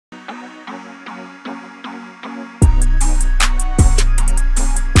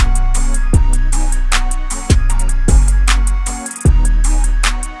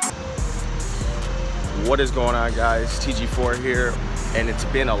What is going on, guys? TG4 here, and it's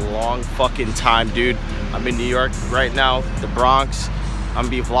been a long fucking time, dude. I'm in New York right now, the Bronx. I'm gonna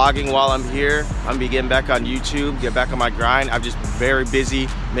be vlogging while I'm here. I'm gonna be getting back on YouTube, get back on my grind. I've just been very busy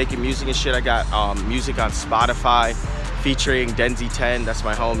making music and shit. I got music on Spotify featuring Denzi10. That's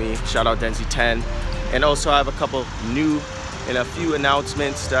my homie. Shout out Denzi10. And also I have a couple new and a few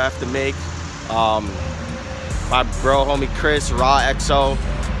announcements that I have to make. My bro, homie Chris, xoxo.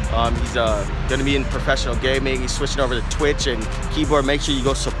 He's gonna be in professional gaming. He's switching over to Twitch and keyboard. Make sure you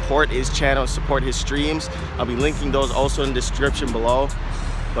go support his channel, support his streams. I'll be linking those also in the description below.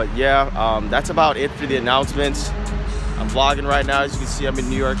 But yeah, that's about it for the announcements. I'm vlogging right now. As you can see, I'm in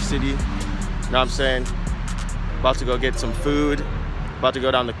New York City. You know what I'm saying? About to go get some food. About to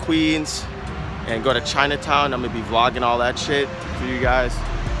go down to Queens and go to Chinatown. I'm gonna be vlogging all that shit for you guys.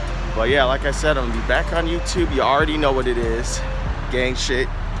 But yeah, like I said, I'm gonna be back on YouTube. You already know what it is. Gang shit.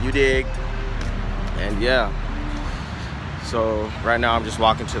 You dig? And yeah, so right now I'm just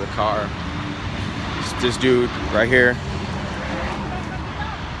walking to the car. This dude right here.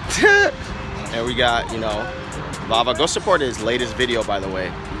 And we got, you know, Lava. Go support his latest video, by the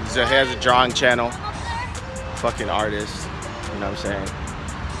way. He has a drawing channel. Fucking artist, you know what I'm saying?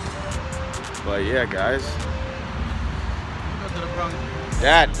 But yeah, guys.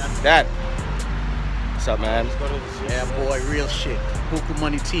 Dad. What's up, man? Yeah, boy, real shit. Buku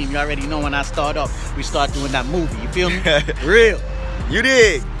Money team. You already know when I start up, we start doing that movie. You feel me? Real. You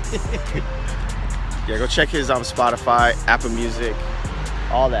dig? Yeah, go check his on Spotify, Apple Music,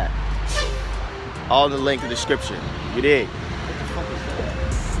 all that. All in the link in the description. You dig?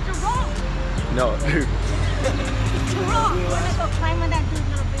 You're wrong. No. You're wrong. We're gonna go climb on that dude's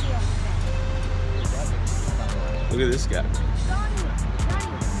little video. Look at this guy.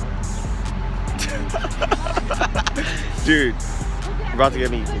 Dude, you're about to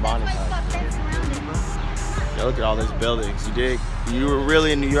get me demonetized. Yo, look at all these buildings. You dig? You were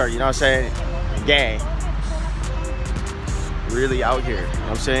really in New York, you know what I'm saying? Gang. Really out here. You know what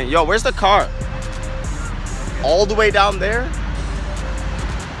I'm saying? Yo, where's the car? All the way down there? Yo,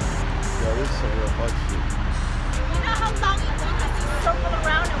 this is some real fuck shit. You know how long it took us to circle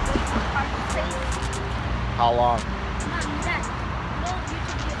around and wait for parking space? How long?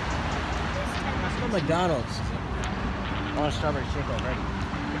 Let's go to McDonald's. I want a strawberry shake already.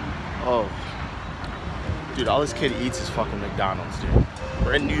 Oh. Dude, all this kid eats is fucking McDonald's, dude.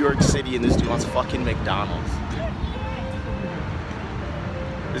 We're in New York City and this dude wants fucking McDonald's.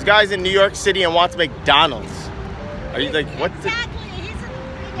 This guy's in New York City and wants McDonald's. Are you like, what the? Exactly. He's in the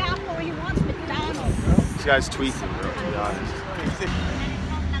Big Apple. He wants McDonald's. This guy's tweaking, bro, to be honest.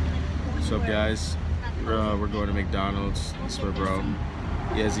 What's up, guys? We're going to McDonald's. I swear, bro.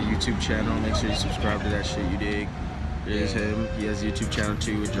 He has a YouTube channel. Make sure you subscribe to that shit, you dig? There's him. He has a YouTube channel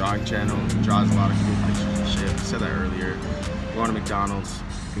too, a drawing channel. He draws a lot of cool pictures and shit. I said that earlier. We're going to McDonald's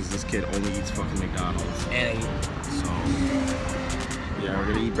because this kid only eats fucking McDonald's. And So, yeah, we're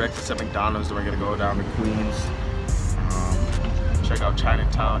gonna eat breakfast at McDonald's. Then we're gonna go down to Queens. Check out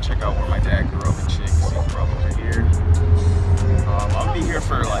Chinatown. Check out where my dad grew up and shit. Cause he grew up over here. I'll be here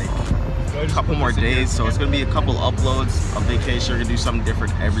for like a couple more days, so it's gonna be a couple uploads of vacation. We're gonna do something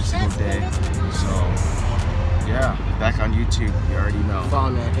different every single day. So yeah, back on YouTube. You already know.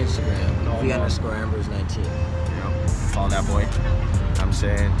 Follow me on Instagram. V_Ambers19. Yep. Follow that boy. I'm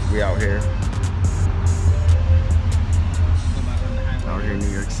saying we out here. Out here in New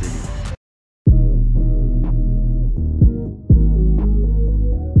York City.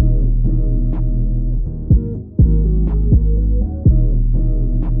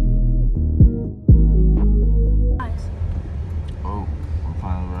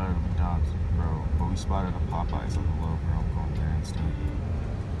 We spotted a Popeyes on the low, bro. I'm going there instead.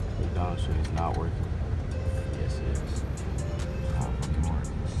 McDonald's shit is not working. Yes, it is. It's not fucking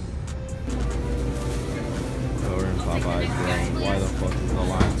working. Oh, we're in Popeyes, bro. Why the fuck is the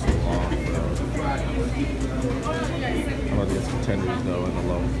line so long, bro? I'm about to get some tenders, though, in the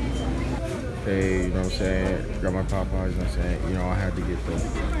low. Hey, you know what I'm saying? Got my Popeyes, you know what I'm saying? You know, I had to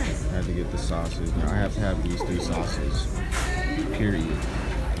get the sauces. You know, I have to have these 3 sauces. Period.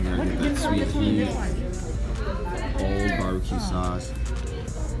 You gotta get that sweet heat, old barbecue sauce,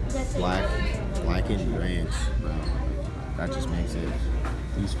 blackened ranch, bro. That just makes it.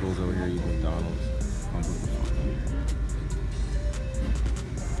 These fools over here eat McDonald's. I'm with the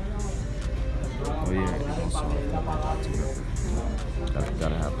fuck. Oh yeah, and also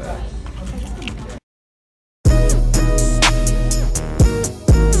gotta have that.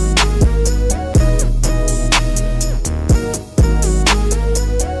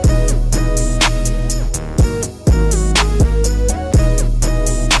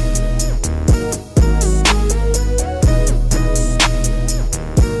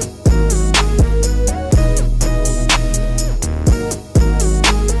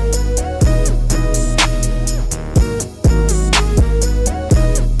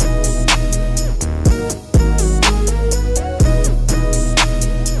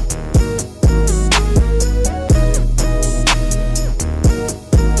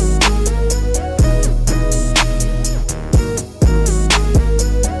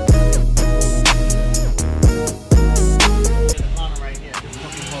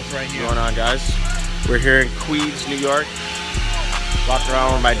 right here. What's going on, guys? We're here in Queens, New York. Walking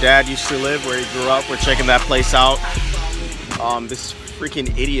around where my dad used to live, where he grew up. We're checking that place out. This freaking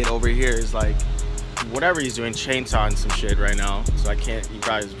idiot over here is like, whatever he's doing, chainsawing some shit right now. So I can't, you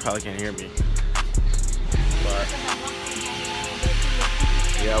guys probably can't hear me. But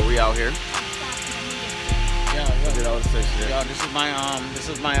yeah, we out here. Yo, this is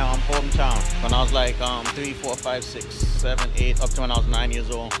my hometown. When I was like 3, 4, 5, 6, 7, 8, up to when I was 9 years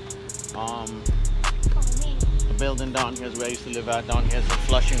old. The building down here is where I used to live at. Down here is in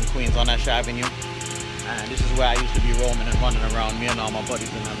Flushing, Queens, on Ash Avenue. And this is where I used to be roaming and running around, me and all my buddies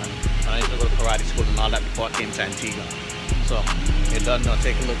and them. And I used to go to karate school and all that before I came to Antigua. So, it doesn't know.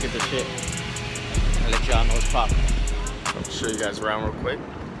 Take a look at the shit. I'll let y'all know what's popping. I'll show you guys around real quick.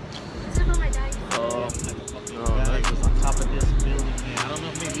 This is where my dad It was on top of this building here. I don't know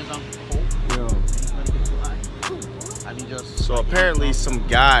if maybe it's on coke. And he just... So apparently some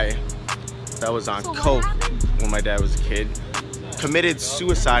guy that was on coke when my dad was a kid committed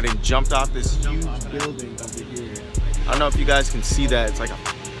suicide and jumped off this huge building over here. I don't know if you guys can see that. It's like a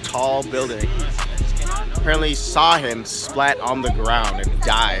tall building. Apparently saw him splat on the ground and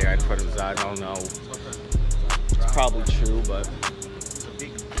die right in front of his eyes. I don't know. It's probably true, but...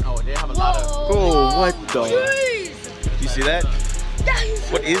 Oh, they have a lot of... Oh, what the? You see that?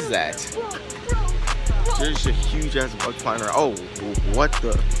 What is that? There's a huge ass bug flying around. Oh, what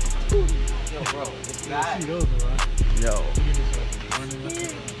the? Yo, bro, it's bad. Yo.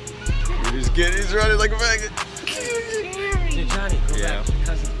 This kid is running like a maggot. Hey, Johnny, go back to the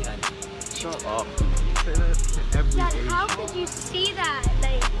cousins behind you. Shut up. Dad, how could you see that?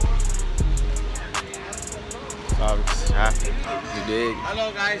 Like, You dig?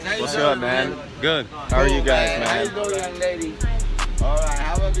 Hello guys, how you What's doing, up, man? Good. How are you guys, How you man? doing, young lady? All right,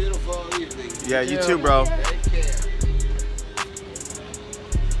 have a beautiful evening. Yeah, you too, bro. Take care.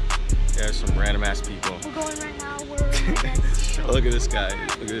 Yeah, some random ass people. we're going right now. Look at this guy.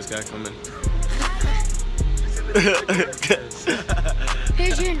 Look at this guy coming.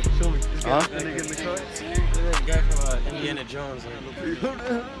 Pigeon. Huh? Look at that guy from Indiana Jones. I'm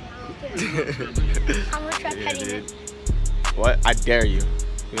gonna try petting dude. it. What? I dare you.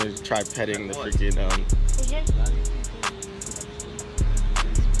 You're gonna try petting the freaking Pigeon.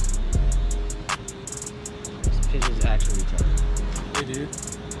 This pigeon's actually retarded. Hey, dude.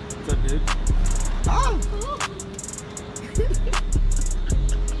 What's up, dude?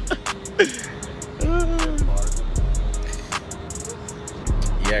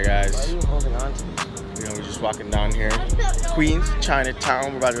 Yeah, guys. Why are you holding on to me? You know, we're just walking down here. Queens,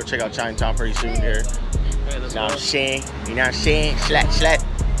 Chinatown. We're about to go check out Chinatown pretty soon here. Hey, let's You know what I'm go. saying? You know what I'm saying? Slat. Let's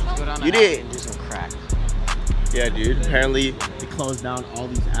go down You the did. alley and do some crack. Yeah, dude. Apparently, they closed down all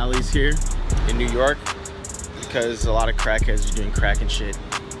these alleys here in New York because a lot of crackheads are doing crack and shit.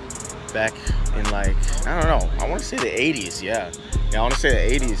 Back in like, I don't know. I want to say the 80s. Yeah, I want to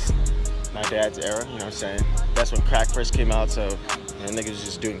say the 80s. My dad's era. You know what I'm saying? That's when crack first came out. So, niggas was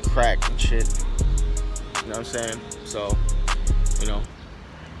just doing crack and shit. You know what I'm saying? So, you know,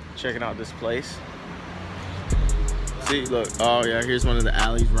 checking out this place. See, look. Oh yeah, here's one of the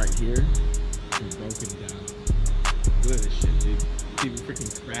alleys right here. It's broken down. Look at this shit, dude. People freaking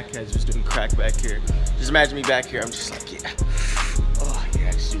crackheads just doing crack back here. Just imagine me back here. I'm just like, yeah. Oh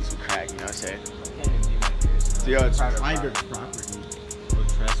yeah, just do some crack. You know what I'm saying? So, yo, it's private property. No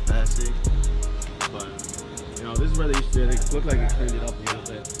trespassing. But you know, this is where they used to. It looked like they cleaned it up a little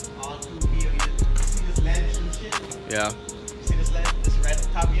bit. All through here, you see this ledge and shit? Yeah. You see this ledge, this red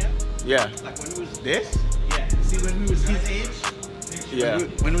top here? Yeah. Like when we was... This? Yeah, you see when we was his age? Yeah.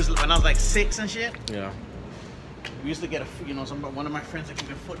 When I was like 6 and shit? Yeah. We used to get one of my friends that keep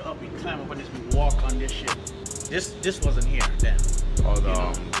a foot up, we'd climb up on this, we'd walk on this shit. This wasn't here then. Oh, You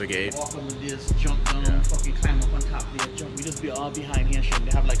know, the gate. Walk on this, jump down, fucking climb up on top there, jump. We just be all behind here and shit.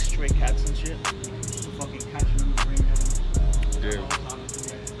 They have like stray cats and shit. So fucking catching them and bringing them. Dude.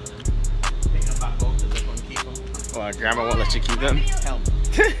 Take them back out to the phone, keep them. Well, grandma won't let you keep them. Help. I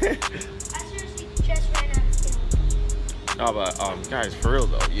seriously just ran out of steam. No, but guys, for real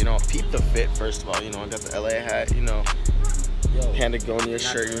though, you know, peep the fit first of all. You know, I got the LA hat. You know, Patagonia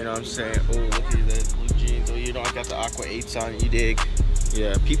shirt. You know what I'm saying? Oh, look at that blue jeans. Oh, you know, I got the Aqua 8s on. You dig?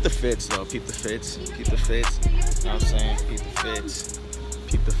 Yeah, peep the fits though. Peep the fits. Peep the fits. You know what I'm saying? Peep the fits.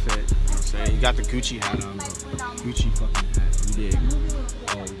 Peep the fit. You know what I'm saying? You got the Gucci hat on, bro. Gucci fucking hat. You dig?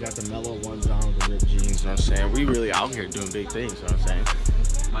 Oh, you got the mellow ones on with the ripped jeans. You know what I'm saying? We really out here doing big things. You know what I'm saying?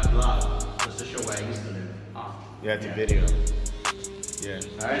 My blog was to show where I used to live. Yeah, the video. Yeah.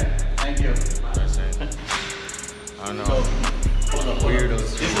 Alright, thank you. You know what I'm saying? I don't know. Hold up,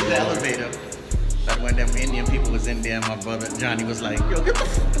 weirdos. This is the elevator. That when them Indian people was in there, my brother Johnny was like, yo, get the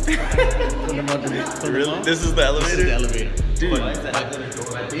fuck Really? This is the elevator? This is the elevator. Dude. My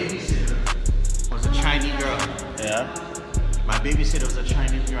babysitter was a Chinese girl. Yeah? My babysitter was a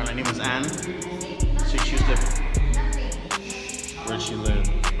Chinese girl. Her name was Anne. So she used to... Where'd she live?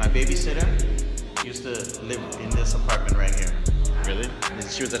 My babysitter used to live in this apartment right here. Really?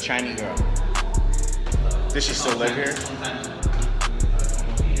 She was a Chinese girl. Does she still live here?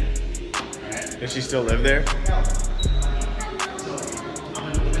 Does she still live there? So,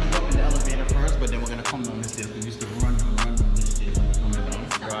 we're gonna go up in the elevator first, but then we're gonna come down this stairs. We used to run down this stairs.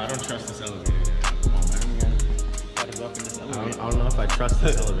 Bro, I don't trust this elevator. Come on, man. Gotta go up in this elevator. I don't know if I trust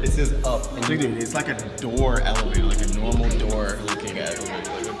this elevator. This is up. And dude, it's like a door elevator, like a normal door looking at it. Like,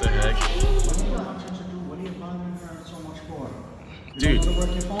 what the heck? What are you bothering her so much for? Dude, You want to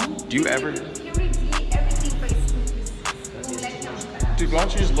work your phone? do you ever... Everything by smoothies. Dude, why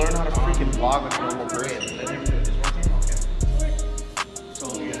don't you just learn how to freaking vlog like a normal person? So,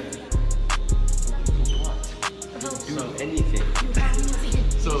 yeah. Do anything.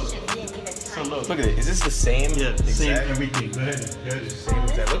 So look. Look at it. Is this the same? Yeah, same exact? everything. Go ahead. Same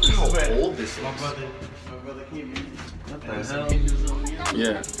exact. Look how old this My is. brother came in. What And there's the some hell? Hindus over here.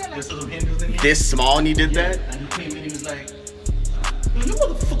 Yeah. There's some Hindus in here. This small and he did that? And he came in, he was like, you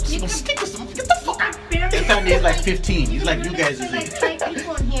motherfuckers, get the fuck out. That time he's like 15. He's like, you guys is Like it. 5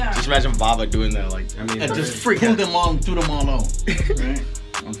 people in here. Just imagine Baba doing that. Like, I mean, And just pulled them all, threw them all out. Right?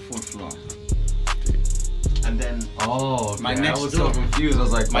 On the 4th floor. And then Oh, okay. My I next was door. so confused. I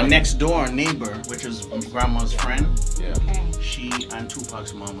was like, my next door neighbor, which is grandma's friend, yeah. she and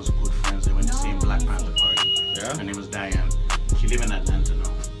Tupac's mom was good friends. They went to the same Black Panther party. Yeah? Her name was Diane. She live in Atlanta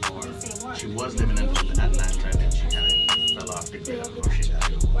now. Or she was living in Atlanta and then she kind of fell off the grid. Or she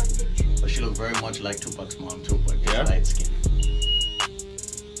died. But she looked very much like Tupac's mom too, but just Yeah? light skin.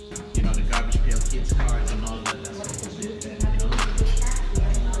 You know, the garbage pail kids cards and all of that. That's what he did, you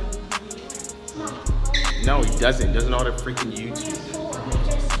know? No, he doesn't. He doesn't know how to freaking YouTube.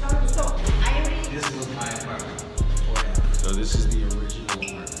 This was my apartment. So this is the original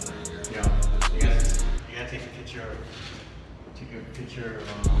apartment. Yeah. You gotta take a picture. Take a picture.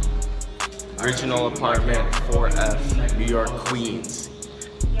 Original apartment 4F, New York, Queens.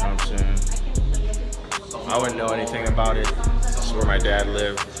 You know what I'm saying? I wouldn't know anything about it. This is where my dad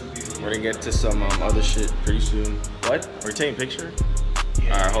lived. We're gonna get to some other shit pretty soon. What? We're taking a picture?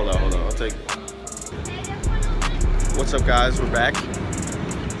 Alright, hold on. I'll take... What's up, guys? We're back.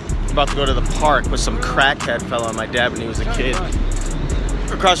 About to go to the park with some crackhead fella and my dad when he was a kid.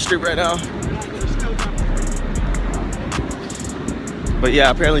 We're across the street right now. But yeah,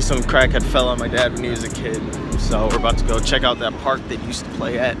 apparently some crackhead fella and my dad when he was a kid. So we're about to go check out that park they used to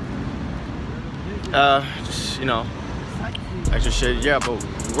play at. Just, you know, extra shit. Yeah, but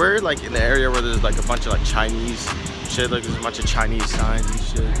we're like in the area where there's like a bunch of like Chinese shit. Like there's a bunch of Chinese signs and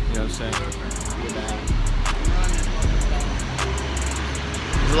shit. You know what I'm saying?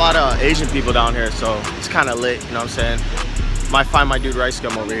 There's a lot of Asian people down here, so it's kind of lit. You know what I'm saying? Might find my dude Rice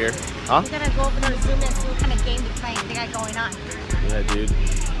Gum over here. Huh? We're gonna go over there and zoom in and see what kind of game they're playing. They got going on. Yeah, dude.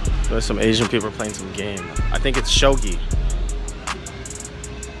 There's some Asian people playing some game. I think it's shogi.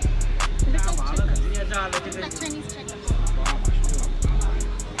 Chinese checkers.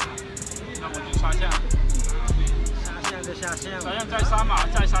 那我就下线，下线再杀马，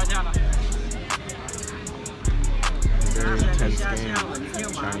再下线了。 Very intense game.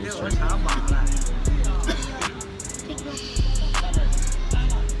 Chinese checkers.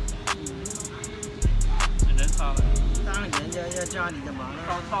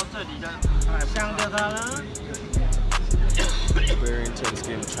 Very intense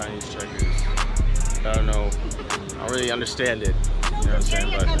game of Chinese checkers. I don't know. I don't really understand it. You know what I'm saying?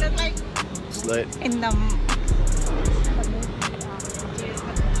 But it's lit. In the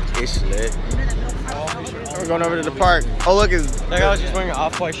It's lit. We're going over to the park. Oh look, that guy was just wearing an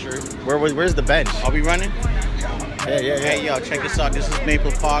off-white shirt. Where's the bench? Are we running? Yeah. Hey, yo, check this out. This is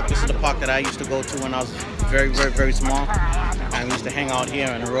Maple Park. This is the park that I used to go to when I was very small. And we used to hang out here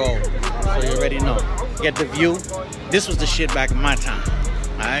and roll. So you already know. Get the view. This was the shit back in my time.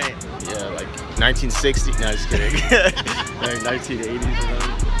 Alright? Yeah, like 1960. No, just kidding. Like 1980s or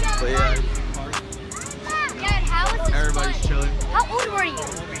something. But yeah, Dad, how was this everybody's fun? chilling. How old were you?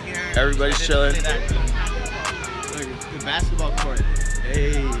 Everybody's chilling. Look, the basketball court.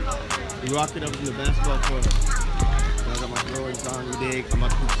 Hey, we walked it up to the basketball court. I got my throwers on, you dig? I'm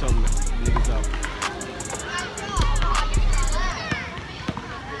about to put some niggas up.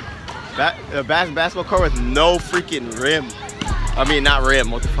 Basketball court with no freaking rim. I mean, not rim.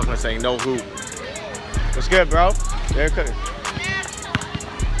 What the fuck am I saying? No hoop. What's good, bro? They're cooking.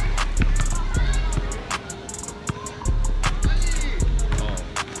 Oh.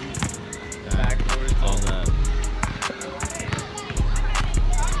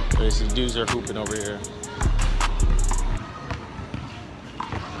 dudes are hooping over here.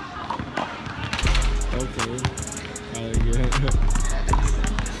 Okay.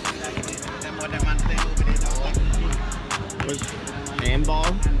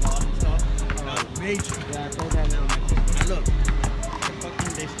 Handball? Major. Yeah, I told that now. And look,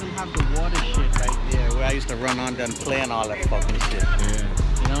 they still have the water shit right there where I used to run on and play and all that fucking shit. Yeah.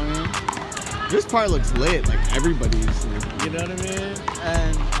 You know what I mean? This part looks lit, like everybody's. You know what I mean?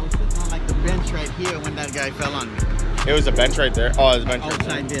 And I was sitting on like the bench right here when that guy fell on me. It was a bench right there. Oh, it was a bench Outside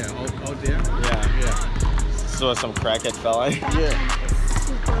right there. there. Out there? Yeah. Yeah. So some crackhead fell on. Yeah.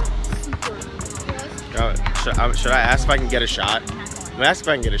 Should I ask if I can get a shot? I'm gonna ask if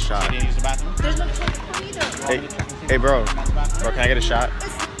I can get a shot. You didn't use the bathroom? There's no toilet either. Hey, bro, can I get a shot?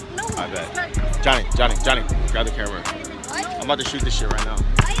 No, I bet. Johnny, grab the camera. I'm about to shoot this shit right now.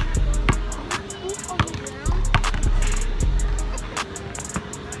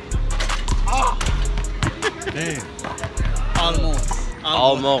 Damn.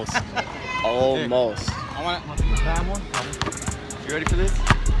 Almost. I want one. You ready for this?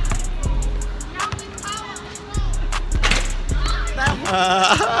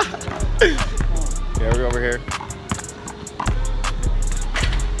 Yeah, we're over here.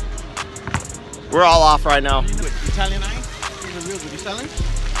 We're all off right now. Italian ice? These are real good. You selling?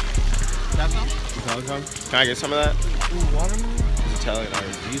 That's some? Can I get some of that? Ooh, watermelon? Italian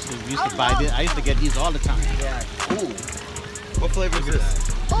ice. We used to buy this. I used to get these all the time. Yeah. Ooh. What flavor is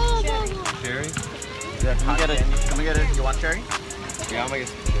this? Oh, Cherry? Can we get it? You want cherry? Yeah, I'm gonna get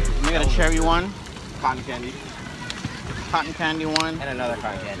some cherry. Let me get a cherry one. Cotton candy. Cotton candy one. And another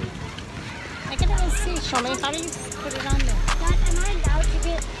cotton candy. I can't even see. Show me. How do you put it on there? Dad, am I allowed to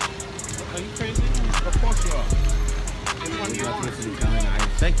get... Are you crazy? Of course you are.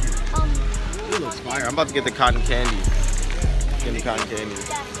 Thank you. It looks fire. I'm about to get the cotton candy. Give me cotton candy.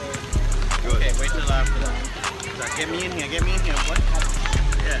 Okay, wait till after that. Get me in here, boy.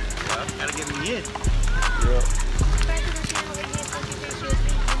 Yeah, gotta get me in. Yeah.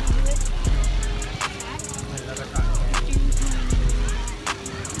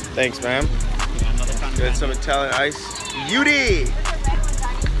 Thanks, ma'am. Get some Italian ice. Beauty!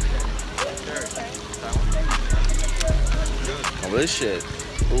 Oh, this shit.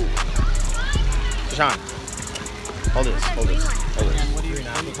 Ooh. Sean, hold this. What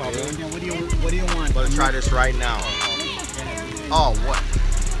do you want? I'm gonna try this right now. Oh, what?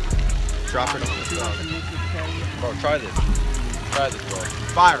 Drop it on the floor. Bro, try this. Bro.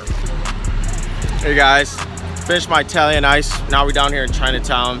 Fire. Hey guys, finished my Italian ice. Now we're down here in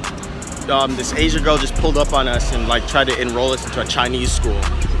Chinatown. This Asian girl just pulled up on us and like tried to enroll us into a Chinese school.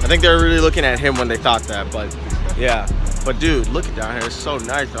 I think they were really looking at him when they thought that, but yeah. But dude, look at down here. It's so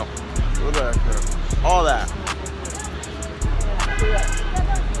nice though. Look at that. All that.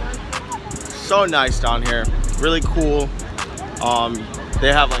 So nice down here. Really cool.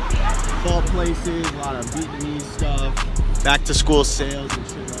 They have like fall places, a lot of Vietnamese stuff, back to school sales and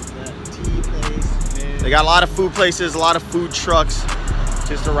shit like that. Tea place. They got a lot of food places, a lot of food trucks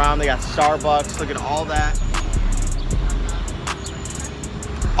just around. They got Starbucks. Look at all that.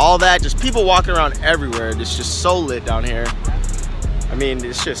 All that, just people walking around everywhere. It's just so lit down here. I mean,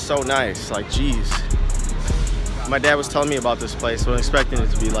 it's just so nice. Like, geez. My dad was telling me about this place, so I'm expecting it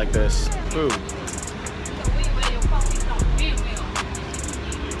to be like this. Food.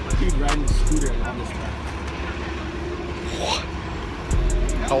 Dude riding a scooter and all this stuff. What?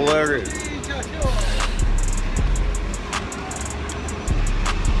 Hilarious.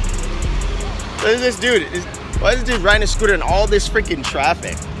 Look at this dude. Why is this dude riding a scooter in all this freaking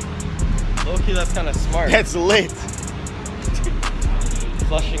traffic? Low-key, that's kind of smart. That's lit.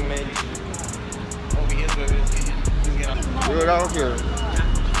 Flushing made. Dude, I don't care.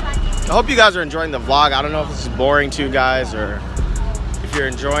 I hope you guys are enjoying the vlog. I don't know if this is boring to you guys or if you're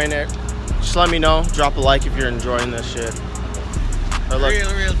enjoying it. Just let me know. Drop a like if you're enjoying this shit. Or look,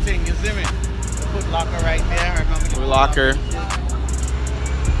 Real thing, you see me? The Foot Locker right there. Foot Locker.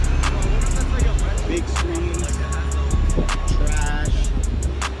 Big screens. Trash.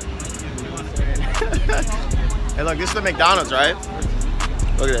 Hey, look, this is the McDonald's, right?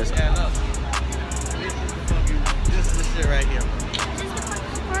 Look at this. Yeah, look. This is the shit right here.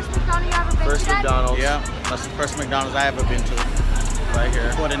 First McDonald's you ever been First to, Dad? McDonald's. Yeah, that's the first McDonald's I ever been to. Right here.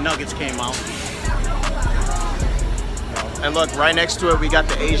 Before the Nuggets came out. And look, right next to it, we got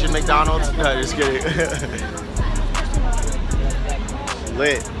the Asian McDonald's. No, just kidding.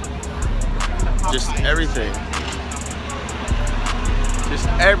 Lit. Just everything. Just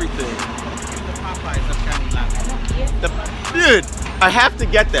everything. Dude, I have to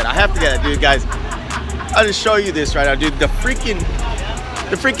get that. I have to get it, dude, guys. I'll just show you this right now, dude. The freaking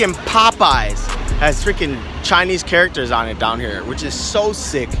The freaking Popeyes has freaking Chinese characters on it down here, which is so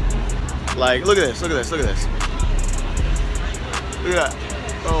sick. Like, look at this, look at this, look at this. Look at that.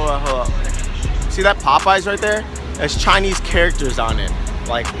 Oh, hold up. See that Popeyes right there? There's Chinese characters on it.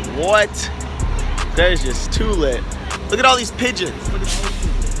 Like, what? That is just too lit. Look at all these pigeons. Look at those pigeons.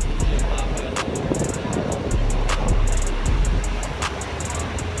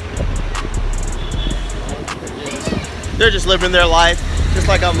 They're just living their life, just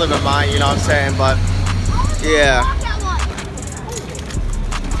like I'm living mine, you know what I'm saying? But, yeah.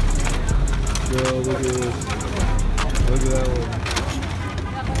 Yo, look at this. Look at that one.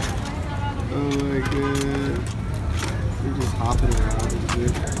 Oh my god. They're just hopping around and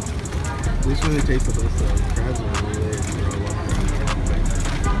shit. This one they taste the best though. Crabs are really good.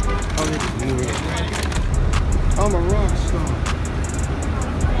 Oh, they just moving. I'm a rock star.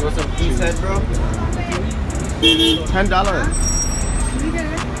 You want some piece head, bro? $10.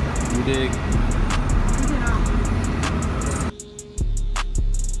 You dig?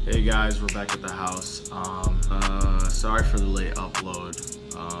 Hey guys, we're back at the house. Sorry for the late upload.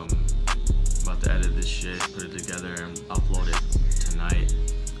 About to edit this shit, put it together, and upload it tonight.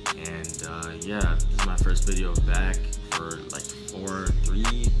 And yeah, this is my first video back for like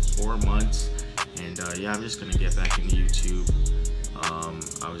 4 months. And yeah, I'm just gonna get back into YouTube.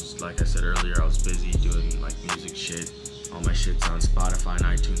 I was, like I said earlier, I was busy doing like music shit. All my shit's on Spotify and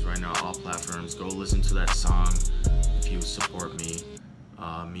iTunes right now, all platforms. Go listen to that song if you support me.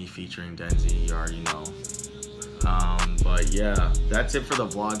 Me featuring Denzi, you already know. But yeah, that's it for the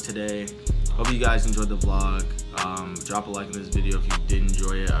vlog today. Hope you guys enjoyed the vlog. Drop a like on this video if you did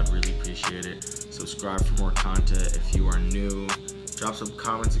enjoy it. I'd really appreciate it. Subscribe for more content if you are new. Drop some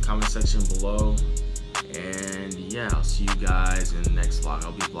comments in the comment section below. And yeah, I'll see you guys in the next vlog.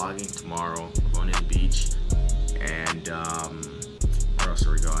 I'll be vlogging tomorrow. We're going to the beach. And where else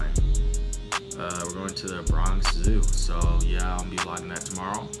are we going? We're going to the Bronx Zoo. So yeah, I'll be vlogging that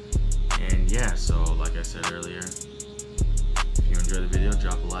tomorrow. And yeah, so like I said earlier, if you enjoyed the video,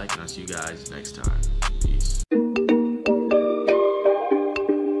 drop a like, and I'll see you guys next time.